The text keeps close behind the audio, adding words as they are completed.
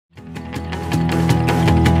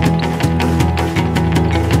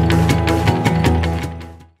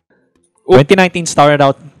2019 started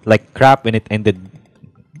out like crap and it ended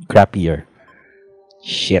crappier.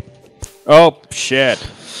 Shit. Oh, shit.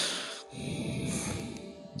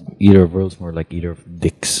 Eater of worlds more like eater of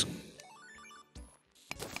dicks.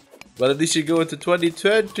 But at least you go into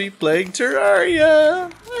 2020 playing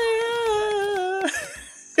Terraria.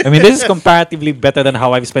 I mean, this is comparatively better than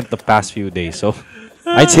how I've spent the past few days, so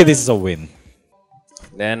I'd say this is a win.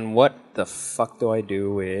 Then what the fuck do I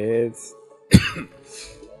do with...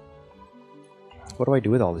 What do I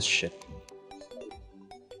do with all this shit?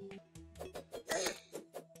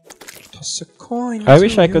 Toss a coin. I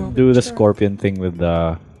wish I could do the scorpion thing with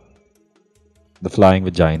the flying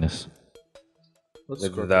vaginas. What's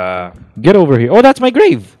With the Get over here. Oh, that's my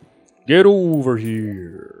grave. Get over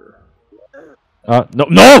here.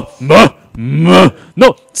 No!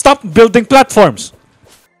 Stop building platforms.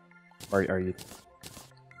 Are you?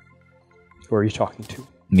 Who are you talking to?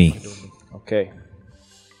 Me. Okay.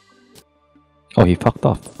 Oh, he fucked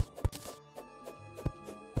off.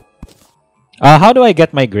 How do I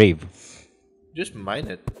get my grave? Just mine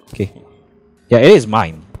it. Okay. Yeah, it is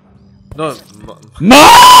mine. No,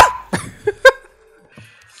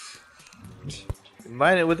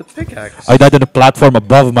 mine it with a pickaxe. I died on a platform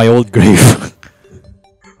above my old grave.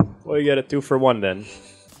 Well, you get a 2-for-1 then.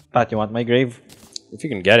 Pat, you want my grave? If you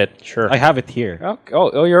can get it, sure. I have it here.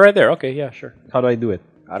 Oh, you're right there. Okay, yeah, sure. How do I do it?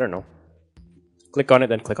 I don't know. Click on it,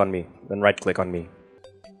 then click on me. Then right-click on me.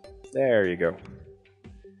 There you go.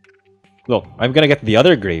 Look, I'm gonna get the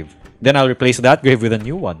other grave. Then I'll replace that grave with a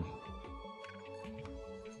new one.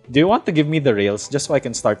 Do you want to give me the rails just so I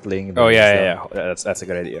can start playing? Oh yeah. That's a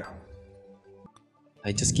good idea.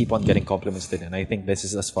 I just keep on getting compliments today, and I think this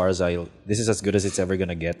is as far as this is as good as it's ever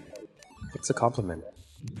gonna get. It's a compliment.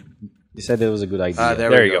 You said it was a good idea.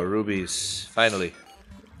 There we go. Rubies. Finally.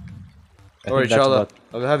 Don't worry, Cholo.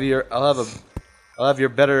 I'll have your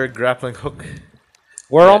better grappling hook.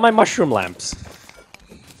 Where are all my mushroom lamps?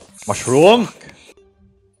 Mushroom?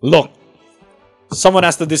 Look! Someone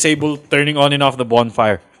has to disable turning on and off the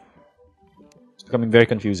bonfire. It's becoming very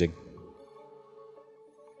confusing.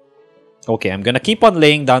 Okay, I'm gonna keep on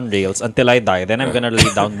laying down rails until I die. Then I'm gonna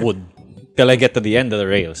lay down wood till I get to the end of the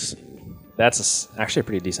rails. That's actually a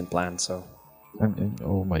pretty decent plan, so...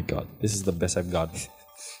 Oh my god. This is the best I've got.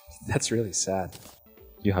 That's really sad.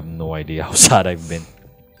 You have no idea how sad I've been.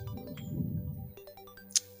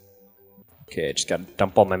 Okay, I just gotta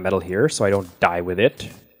dump all my metal here so I don't die with it.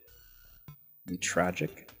 Be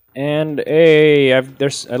tragic. And hey, I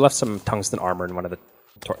left some tungsten armor in one of the...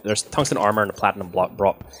 There's tungsten armor and a platinum block.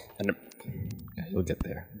 And yeah, you'll get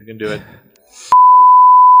there. You can do it.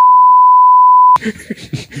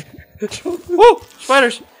 Whoa!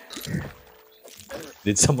 Spiders!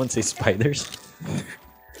 Did someone say spiders?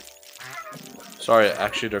 Sorry,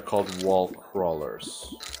 actually they're called wall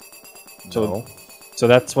crawlers. So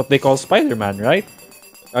that's what they call Spider-Man, right?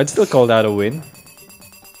 I'd still call that a win.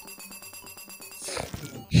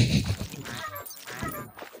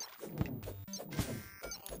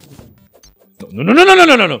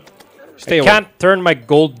 No. Stay away. Can't turn my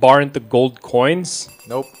gold bar into gold coins?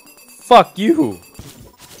 Nope. Fuck you!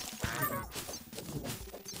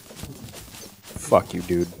 Fuck you,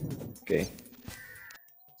 dude. Okay.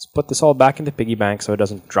 Let's put this all back into piggy bank so it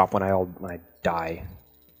doesn't drop when I die.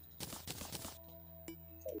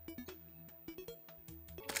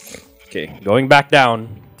 Okay, going back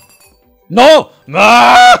down. No!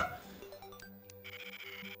 Ah!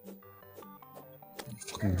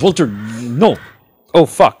 Fucking vulture, no! Oh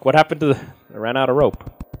fuck, what happened to the... I ran out of rope.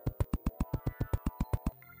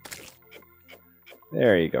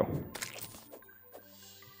 There you go.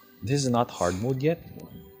 This is not hard mode yet?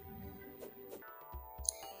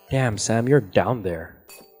 Damn, Sam, you're down there.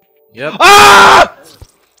 Yep. Ah!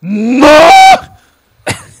 No!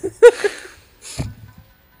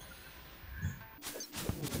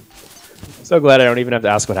 So glad I don't even have to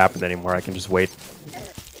ask what happened anymore. I can just wait.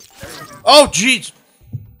 Oh, jeez!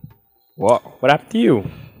 What? What happened to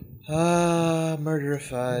you?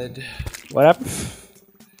 Murderified. What happened?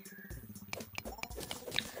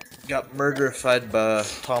 Got murderified by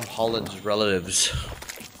Tom Holland's relatives.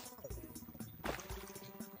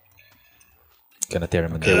 Gonna tear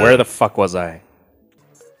him in Okay, where the fuck was I?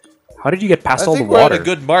 How did you get past all the we're water? at a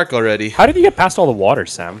good mark already. How did you get past all the water,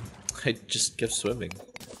 Sam? I just kept swimming.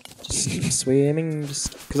 Just keep swimming,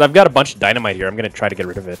 just... Because I've got a bunch of dynamite here. I'm gonna try to get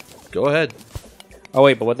rid of it. Go ahead. Oh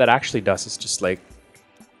wait, but what that actually does is just like...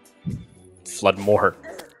 flood more.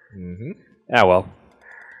 Mm-hmm. Ah well.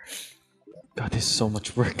 God, this is so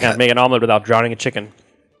much work. Can't make an omelet without drowning a chicken.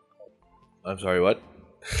 I'm sorry, what?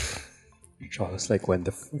 Cholo's like, when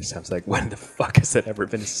the... Sam's like, when the fuck has that ever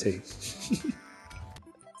been safe?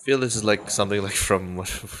 feel this is like something like from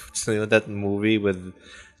what's the name of that movie with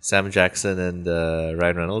Sam Jackson and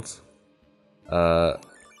Ryan Reynolds.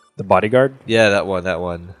 The Bodyguard. Yeah, that one. That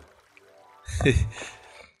one.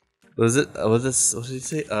 Was it? What did he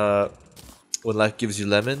say? When life gives you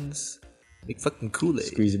lemons, make fucking Kool-Aid.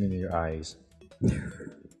 Squeeze them in your eyes.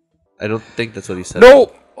 I don't think that's what he said.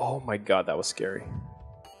 No! Oh my god, that was scary.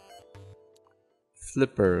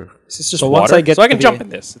 Flipper. This is just So water. once I get so I can to jump the- in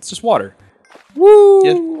this. It's just water. Woo!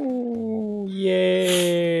 Yeah.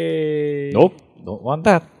 Yay! Nope, don't want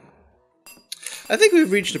that. I think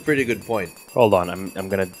we've reached a pretty good point. Hold on, I'm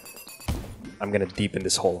gonna deepen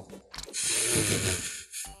this hole.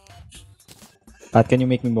 Pat, can you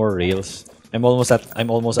make me more rails? I'm almost out There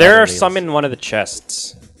of are rails. some in one of the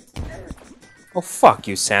chests. Oh fuck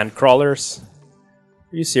you, sand crawlers!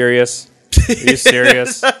 Are you serious? Are you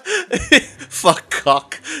serious? Fuck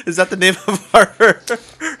cock. Is that the name of our?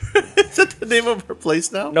 Is that the name of our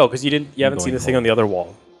place now? No, because you haven't seen going the thing on the other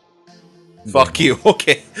wall. Fuck you.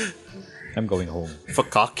 Okay. I'm going home. Fuck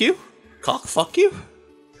cock you. Cock. Fuck you.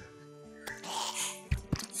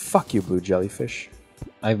 Fuck you, blue jellyfish.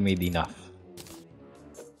 I've made enough.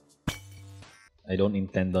 I don't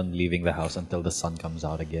intend on leaving the house until the sun comes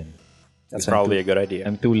out again. That's Because I'm probably too- a good idea.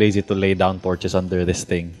 I'm too lazy to lay down torches under this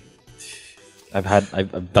thing. I've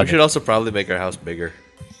done We should it. also probably make our house bigger.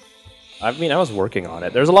 I mean, I was working on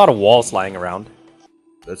it. There's a lot of walls lying around.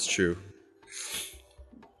 That's true.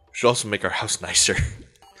 We should also make our house nicer.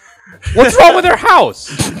 What's wrong with our house?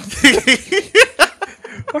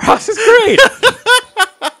 Our house is great.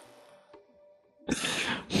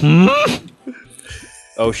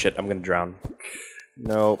 Oh shit! I'm gonna drown.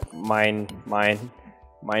 No, mine.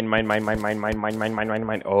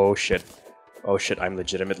 Oh shit! Oh shit! I'm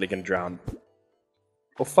legitimately gonna drown.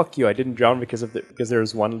 Oh fuck you! I didn't drown because there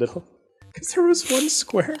was one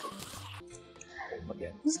square. Oh,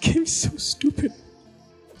 again. This game's so stupid.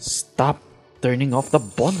 Stop turning off the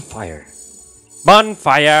bonfire.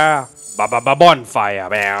 Bonfire! Bonfire!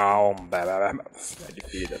 I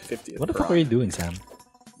defeated a 50th. What the fuck are you doing, Sam?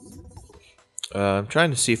 I'm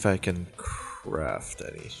trying to see if I can craft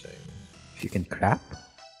anything. If you can crap?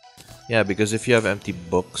 Yeah, because if you have empty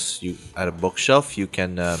books, at a bookshelf, you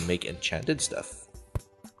can make enchanted stuff.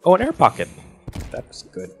 Oh, an air pocket. That's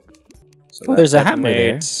good. So Oh, that there's a hammer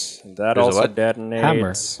there. detonates. That There's a also what? detonates.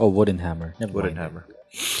 Hammer. Oh, wooden hammer. Never Wooden mind. hammer.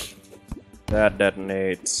 That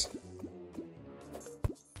detonates.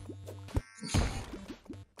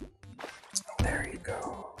 There you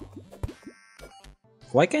go.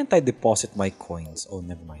 Why can't I deposit my coins? Oh,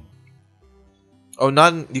 never mind. Oh,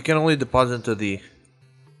 you can only deposit into the.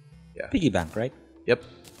 Piggy bank, right? Yep.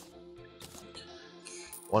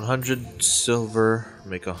 100 silver,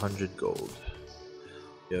 make 100 gold.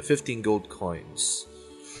 Yeah, 15 gold coins.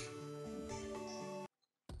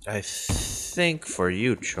 I think for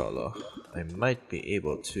you, Cholo, I might be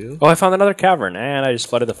able to. Oh, I found another cavern, and I just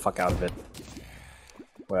flooded the fuck out of it.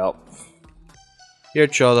 Well, Here,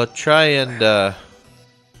 Cholo, try and.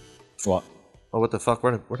 What? Oh, what the fuck?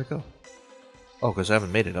 Where'd it go? Oh, because I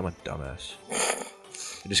haven't made it. I'm a dumbass.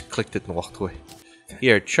 I just clicked it and walked away.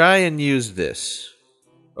 Here, try and use this.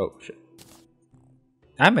 Oh, shit.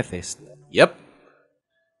 Amethyst. Yep.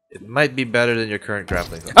 It might be better than your current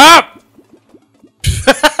grappling hook. ah!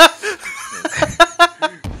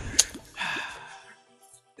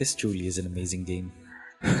 This truly is an amazing game.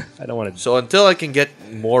 I don't want to. So until I can get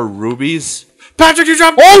more rubies... Patrick, you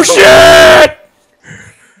jumped! Oh shit!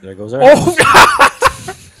 There goes our Oh god!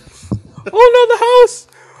 Oh no, the house!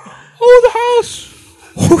 Oh, the house!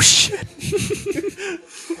 Oh shit!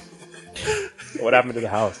 What happened to the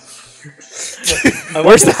house?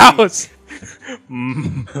 Where's the house?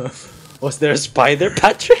 Was there a spider,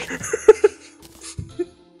 Patrick?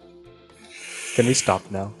 Can we stop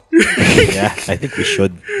now? Yeah, I think we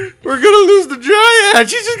should. We're gonna lose the giant!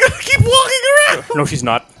 She's just gonna keep walking around! No, she's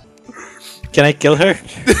not. Can I kill her?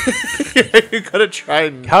 You gotta try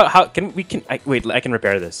and... How can we wait? I can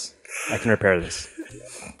repair this. I can repair this.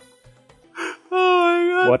 Oh my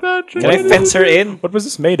god, What? Patrick. Can I fence her in? What was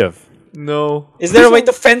this made of? No. Is there a way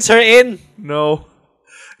to fence her in? No.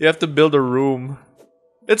 You have to build a room.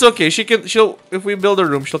 It's okay, she'll... If we build a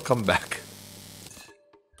room, she'll come back.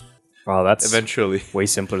 Wow, that's Eventually. way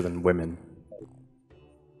simpler than women.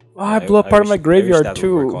 Oh, I blew up part of my graveyard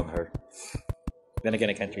too. Then again,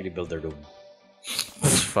 I can't really build a room.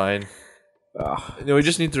 It's fine. No, we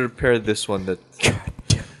just need to repair this one that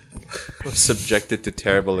was subjected to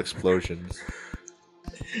terrible explosions.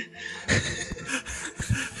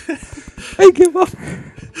 I give up.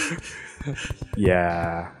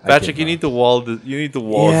 Yeah. Patrick, you need to wall. You need to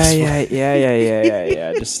wall.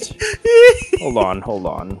 Yeah. Just hold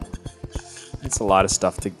on. It's a lot of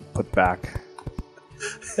stuff to put back.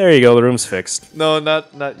 There you go. The room's fixed. No,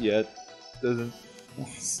 not yet. Doesn't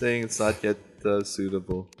saying it's not yet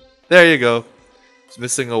suitable. There you go. It's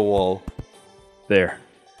missing a wall. There.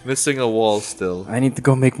 Missing a wall still. I need to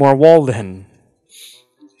go make more wall then.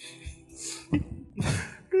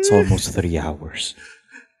 It's almost 3 hours.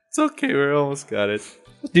 It's okay. We almost got it.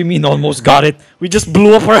 What do you mean almost got it? We just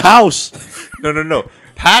blew up our house. No.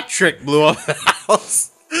 Patrick blew up the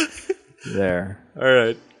house. There. All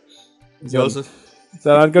right. Is that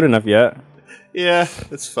not good enough yet? Yeah,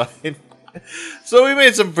 it's fine. So we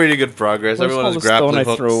made some pretty good progress. Where's Everyone all has the stone grappling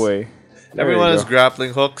I throw hooks. away? There Everyone you has go.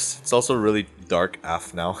 grappling hooks. It's also really dark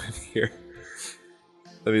af now in here.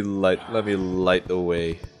 Let me light the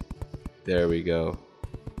way. There we go.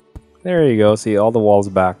 There you go. See, all the walls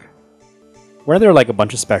back. Were there like a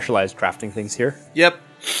bunch of specialized crafting things here? Yep.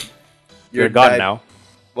 You're gone now.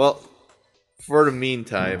 Well, for the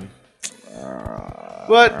meantime.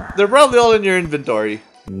 But they're probably all in your inventory.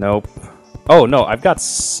 Nope. Oh no, I've got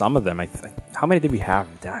some of them. I think. How many did we have?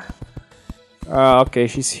 Damn. Okay,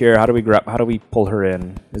 she's here. How do we pull her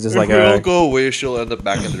in? Is this If like we a? all go away, she'll end up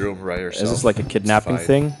back in the room by herself. Is this like a kidnapping fine.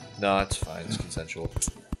 thing? No, it's fine. It's consensual.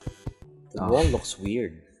 The wall looks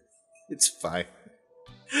weird. It's fine.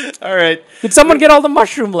 All right. Did someone get all the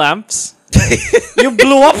mushroom lamps? You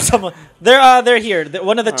blew up someone. They're here.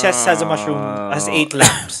 One of the chests has a mushroom. Has 8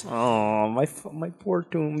 lamps. Oh, my poor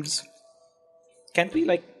tombs. Can't we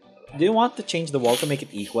like? Do you want to change the wall to make it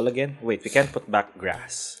equal again? Wait, we can't put back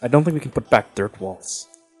grass. I don't think we can put back dirt walls.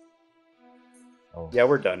 Oh. Yeah,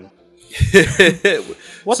 we're done.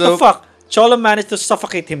 What So- the fuck? Cholo managed to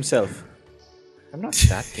suffocate himself. I'm not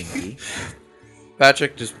that kinky.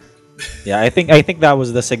 Patrick, just Yeah, I think that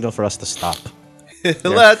was the signal for us to stop.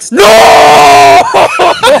 let's. No!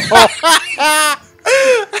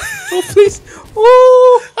 Oh please!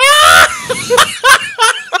 Oh!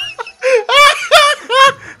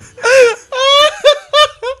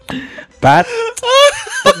 Pat,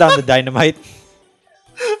 put down the dynamite.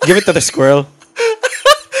 Give it to the squirrel.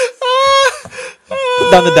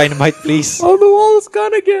 Put down the dynamite, please. Oh, the wall is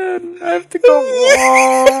gone again. I have to go.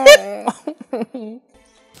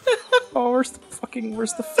 Oh, where's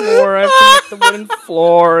the floor? I have to make the wooden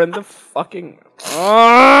floor and the fucking.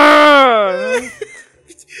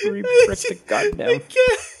 Re-brick the goddamn.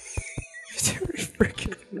 Re-brick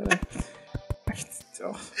it.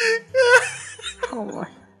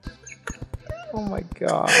 Oh my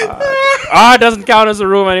god. It doesn't count as a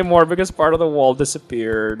room anymore because part of the wall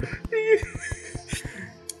disappeared.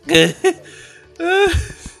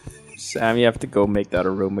 Sam, you have to go make that a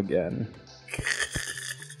room again.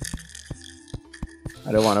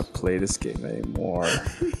 I don't want to play this game anymore.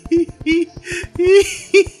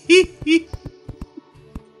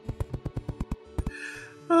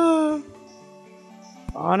 Oh,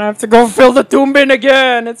 and I have to go fill the tomb bin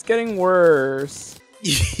again. It's getting worse.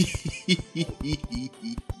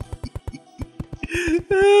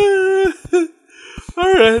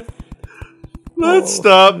 Alright. Let's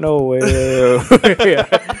stop. No way. Yeah.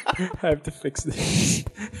 I have to fix this.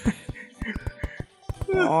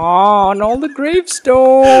 Oh, and all the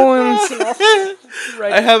gravestones.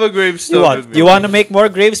 Right. I have a gravestone. with me. You want to make more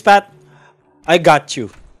graves, Pat? I got you.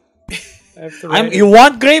 I have to write You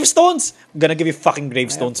want gravestones? I'm gonna give you fucking I have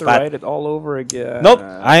gravestones, to Pat. write it all over again. Nope.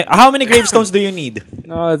 How many gravestones do you need?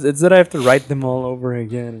 No, it's that I have to write them all over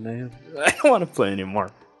again, and I don't want to play anymore.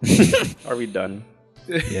 Are we done?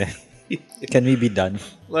 Yeah. Can we be done?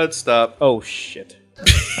 Let's stop. Oh shit.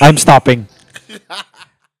 I'm stopping.